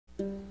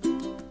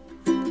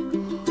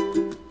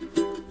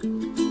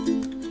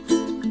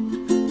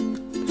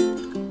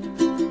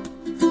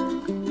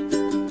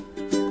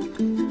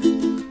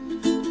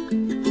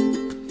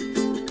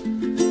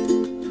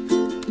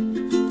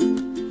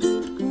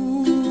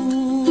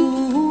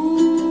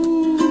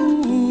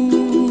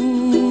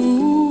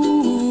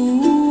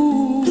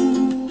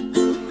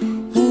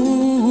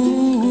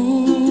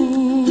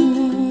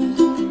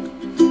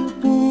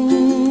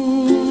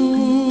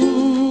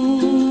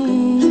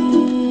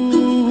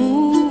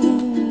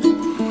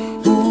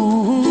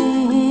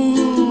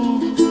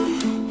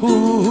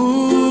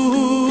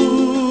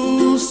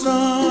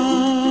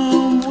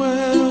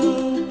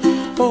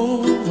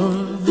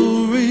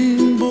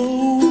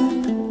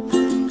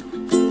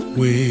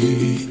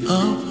Way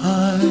up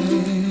high,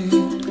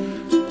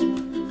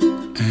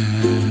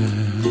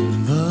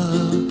 and the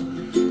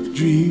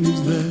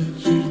dreams that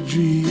you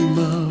dream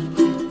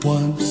of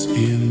once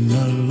in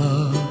a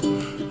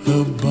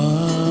lullaby.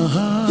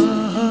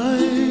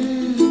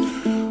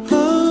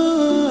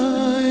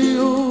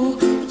 Oh,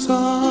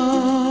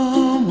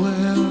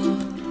 somewhere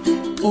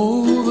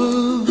over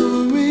the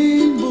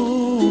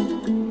rainbow,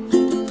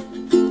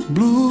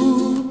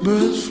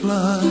 bluebirds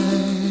fly.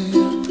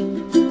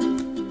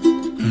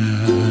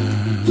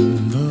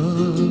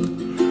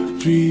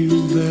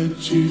 Dreams that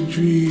you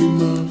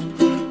dream of,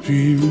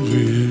 dreams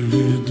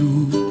really do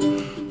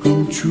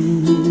come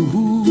true.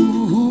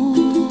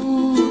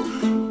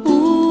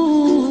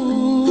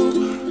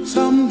 Ooh,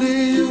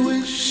 someday you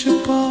wish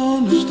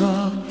upon a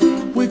star,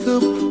 wake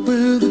up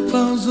where the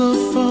clouds are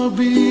far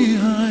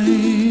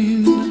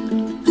behind.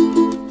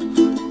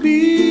 Be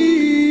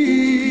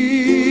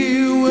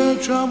where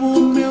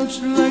trouble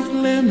melts like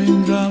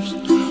lemon drops,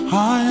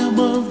 high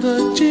above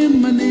the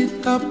chimney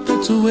top.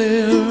 That's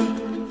where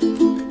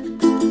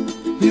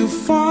you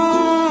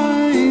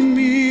find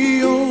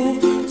me, oh,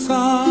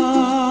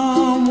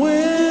 somewhere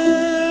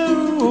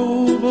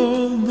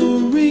over the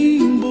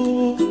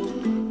rainbow,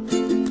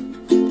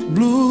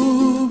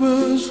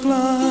 bluebirds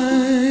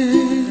fly,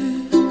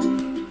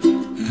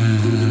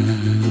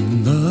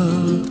 and the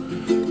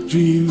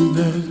dream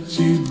that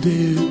you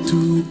dare to,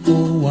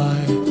 oh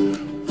why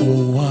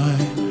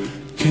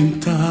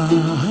can't I?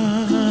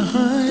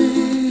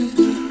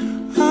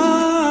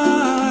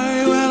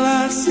 Well, I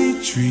see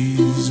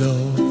trees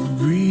of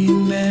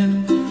green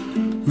and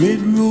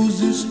red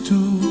roses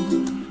too.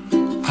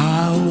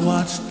 I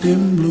watch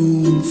them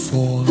bloom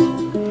for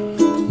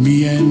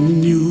me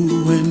and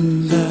you,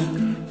 and I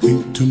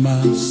think to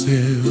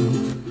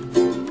myself,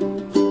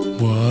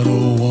 what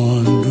a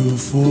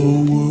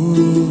wonderful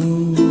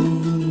world.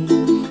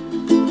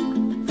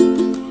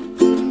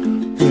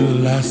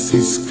 Well, I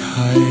see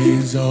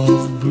skies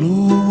of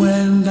blue,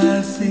 and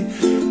I see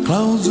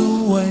clouds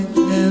of white,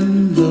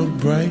 and the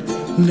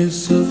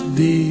brightness of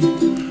day.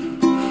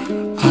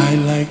 I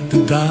like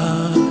the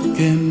dark,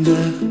 and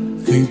I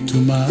think to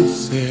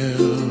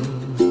myself,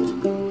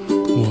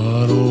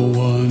 what a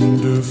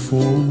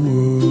wonderful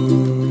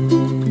world.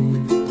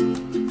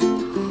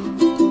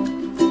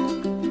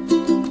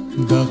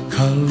 The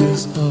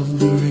colors of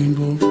the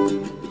rainbow,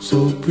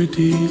 so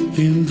pretty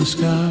in the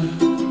sky,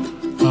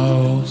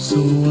 are also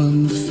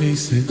on the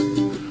faces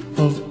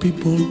of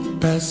people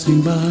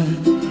passing by.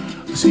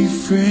 I see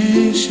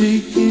friends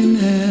shaking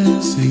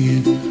hands,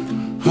 singing,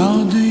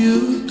 how do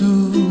you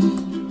do?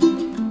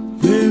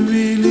 They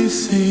really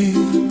say,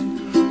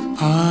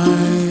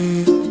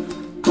 I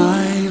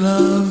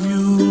love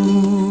you.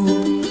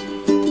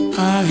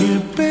 I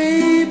hear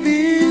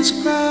babies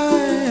cry,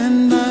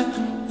 and I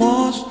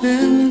watch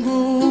them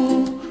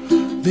grow.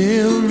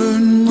 They'll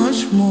learn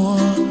much more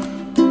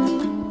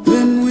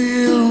than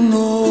we'll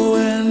know,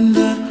 and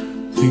I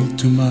think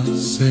to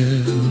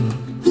myself,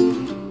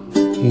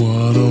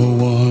 what a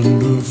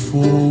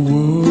wonderful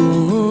world.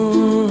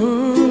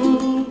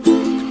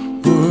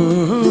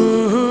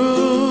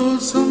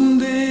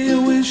 Someday I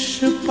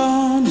wish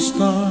upon a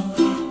star,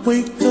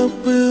 wake up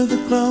where the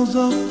clouds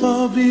are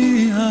far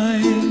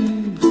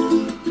behind.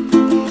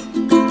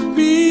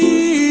 Be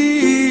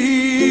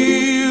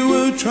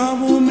where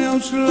trouble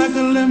melts like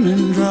a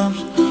lemon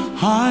drops,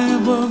 high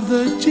above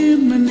the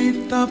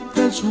chimney top.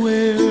 That's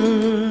where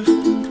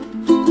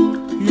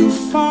you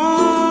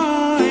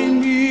find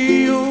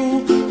me,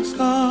 oh,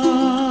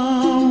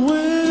 somewhere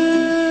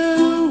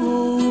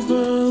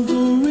over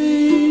the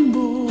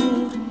rainbow,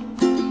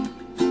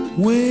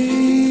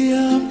 way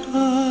up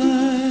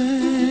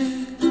high,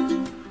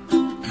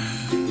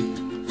 and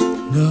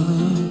the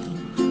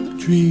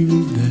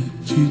dreams that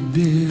you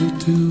dare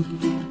to,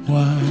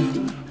 why,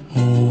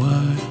 oh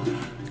why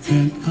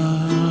can't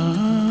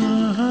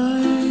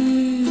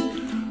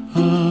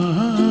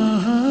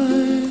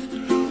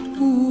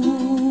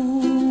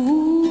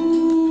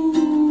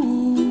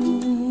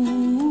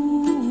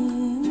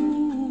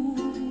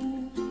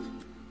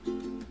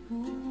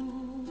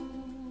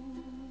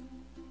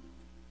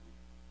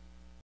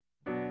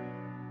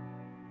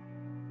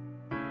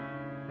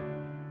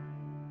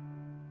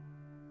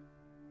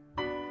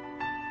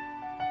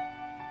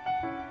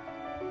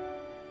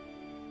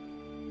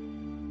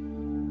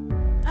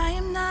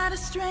not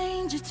a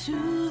stranger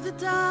to the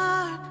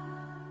dark.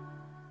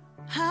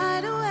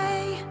 Hide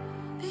away,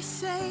 they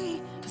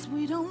say, 'cause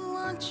we don't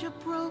want your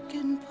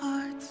broken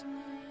parts.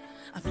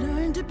 I've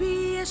learned to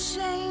be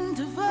ashamed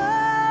of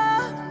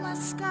all my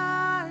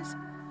scars.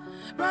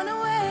 Run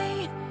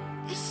away,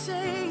 they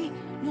say,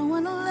 no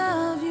one will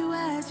love you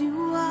as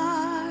you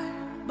are.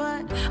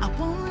 But I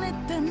won't let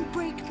them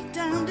break me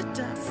down to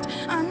dust.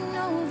 I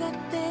know that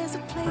there's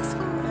a place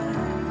for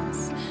us,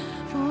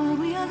 for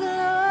we are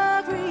glorious.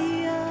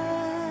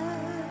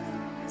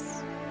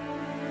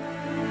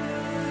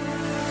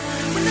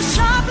 When the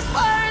sharpest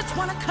words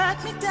wanna cut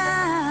me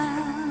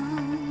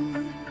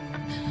down,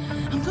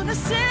 I'm gonna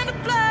send the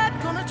blood,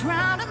 gonna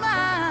drown them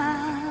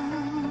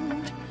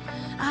out.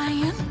 I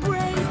am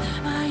brave,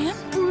 I am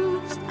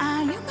bruised, I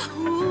am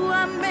who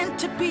I'm meant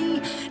to be.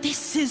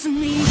 This is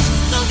me.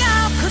 Look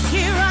out, 'cause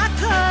here I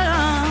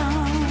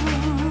come,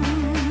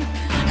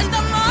 and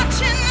I'm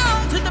marching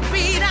on to the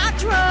beat I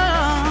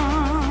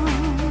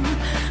drum.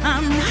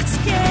 I'm not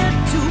scared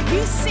to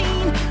be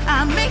seen, I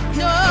make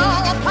no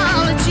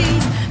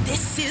apologies.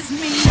 This is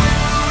me.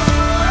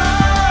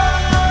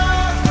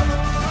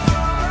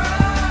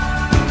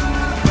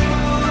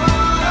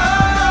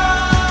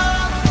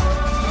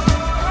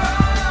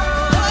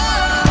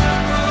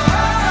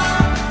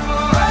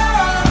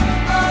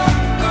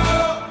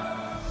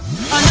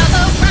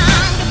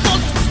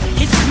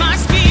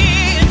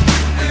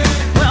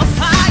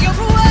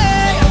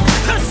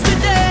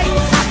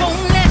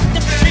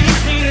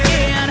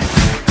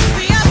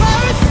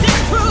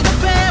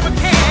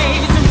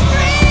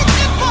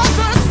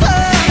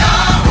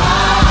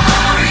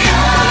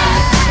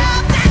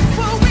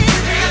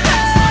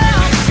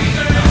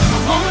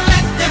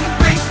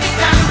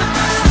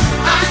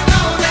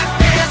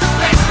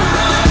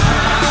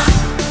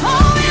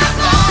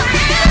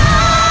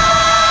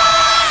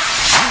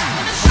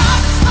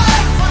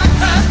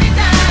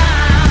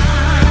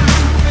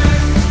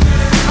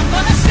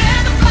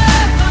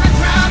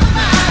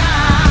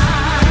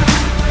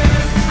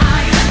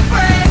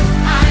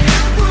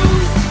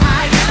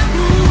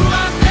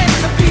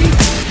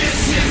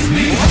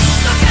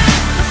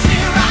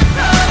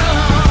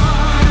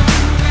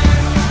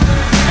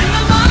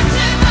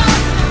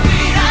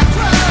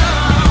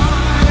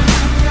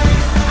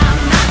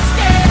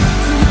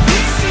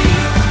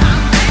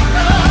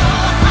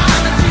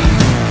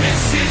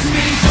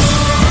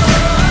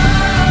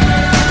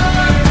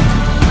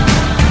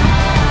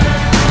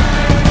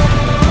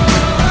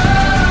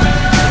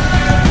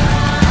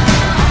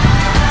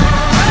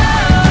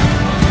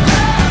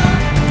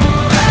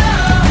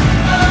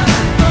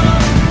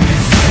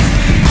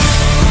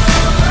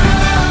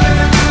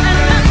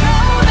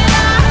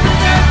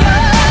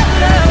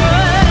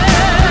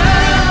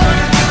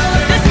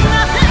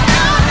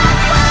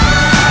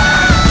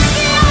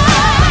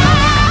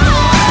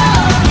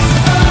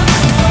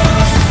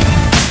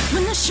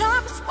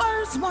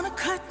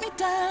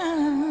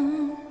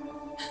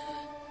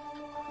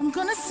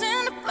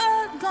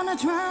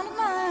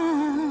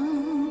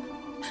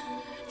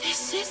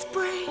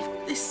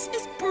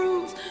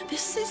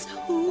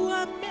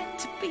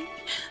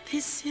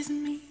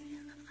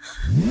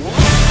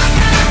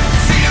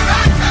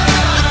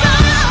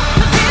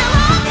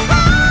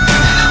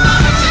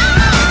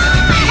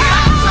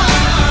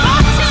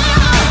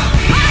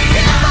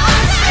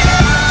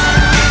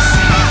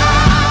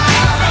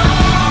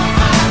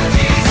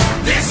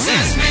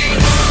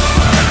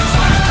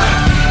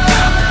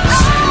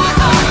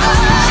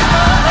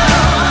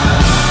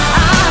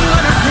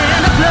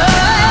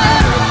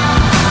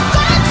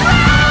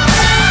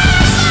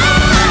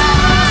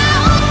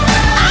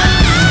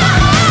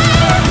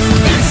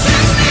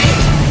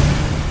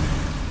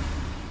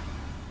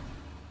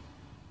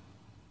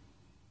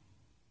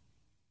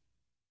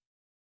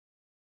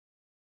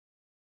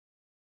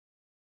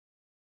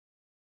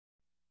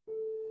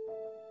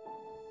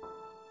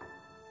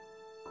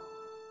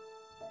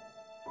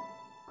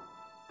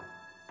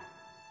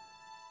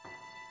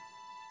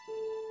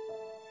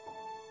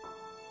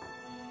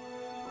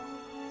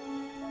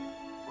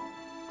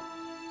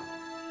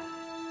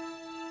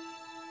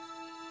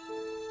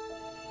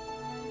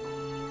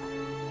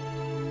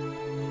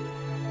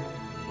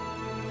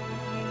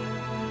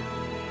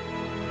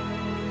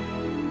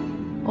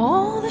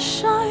 All the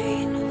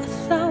shine of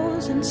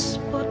 1,000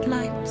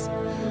 spotlights,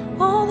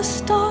 all the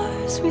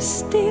stars we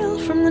steal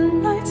from the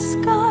night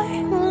sky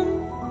will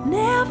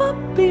never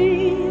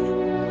be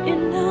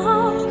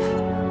enough,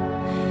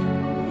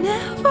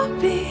 never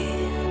be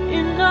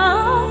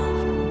enough.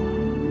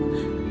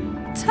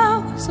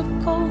 Towers of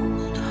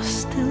gold are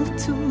still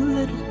too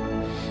little.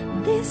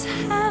 These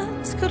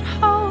hands could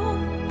hold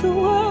the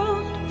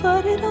world,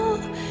 but it'll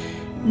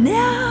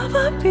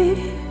never be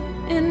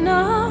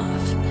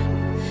enough,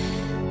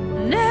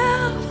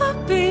 never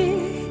be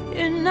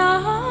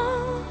enough.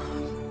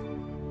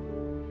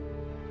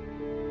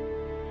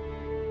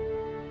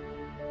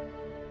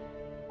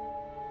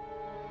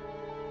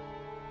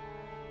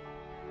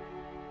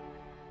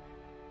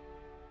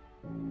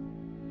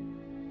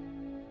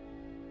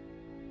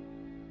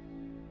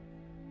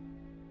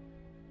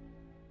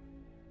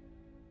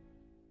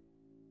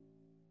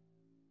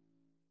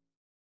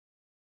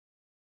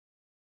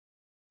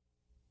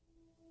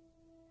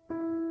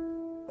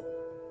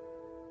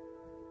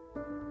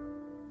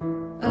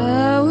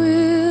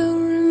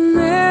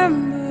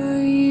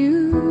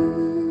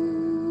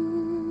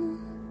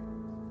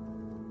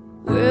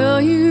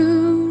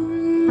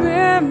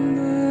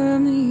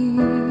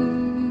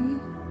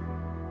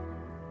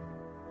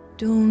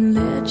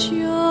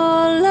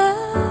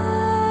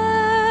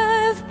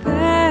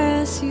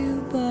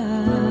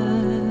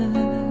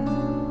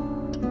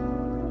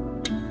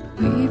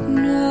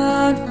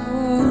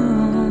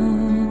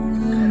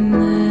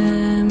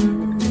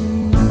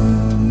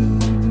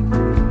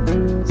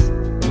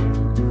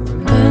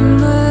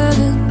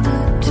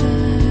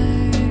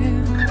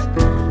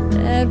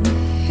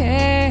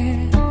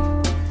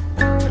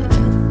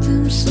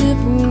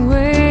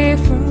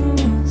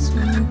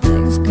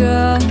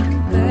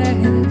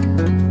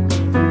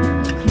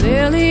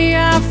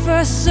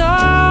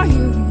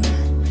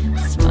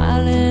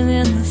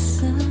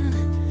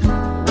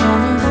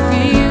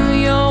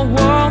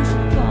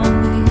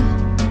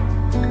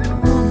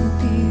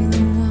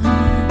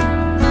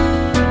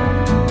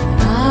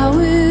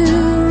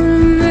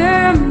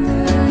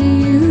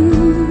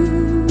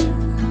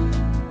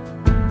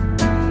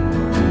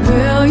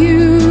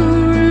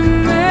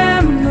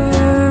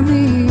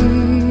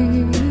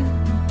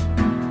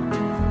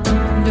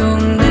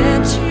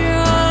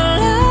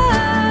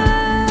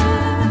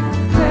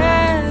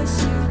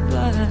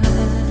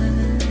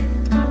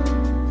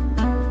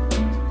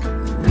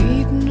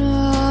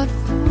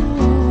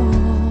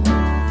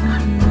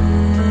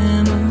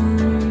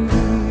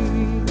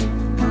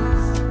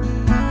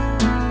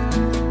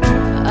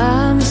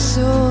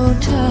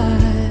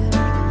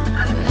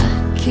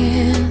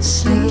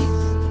 asleep,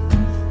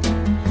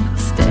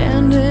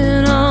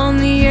 standing on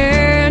the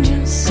edge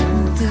of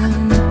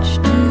something much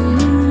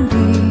too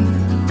deep.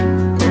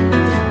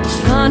 It's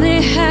funny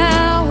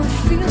how it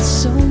feels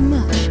so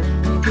much,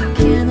 we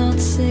cannot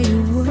say a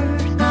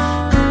word.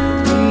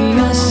 We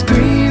are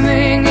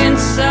screaming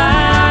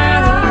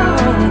inside,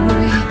 oh,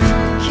 we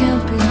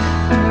can't be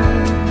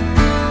heard.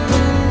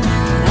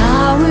 And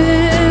I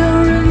will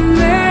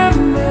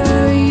remember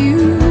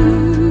you.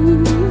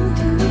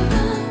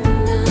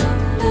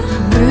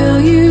 Will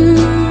you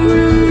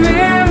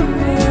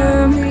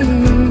remember me?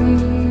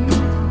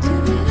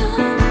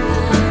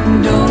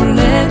 Don't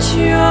let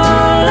your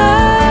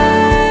life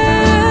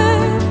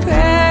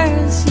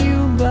pass you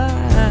by.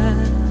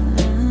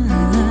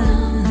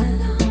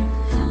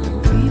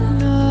 Weep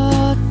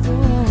not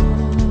for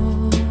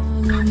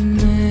the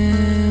memories.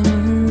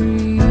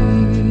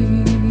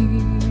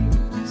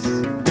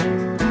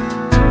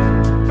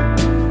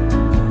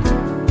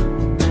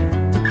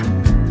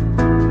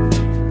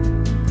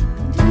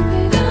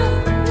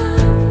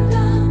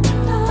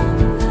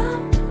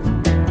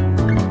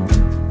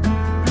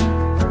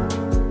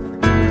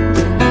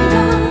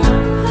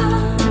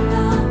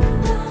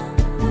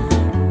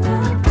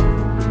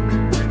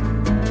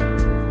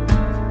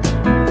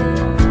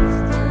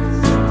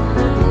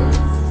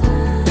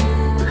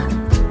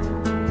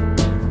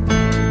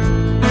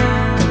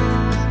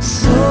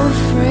 So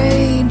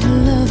afraid to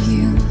love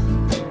you,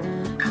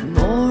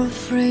 more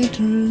afraid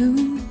to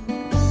lose,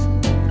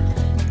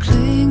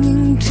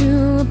 clinging to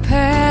a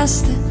past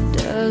that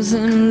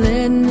doesn't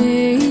let me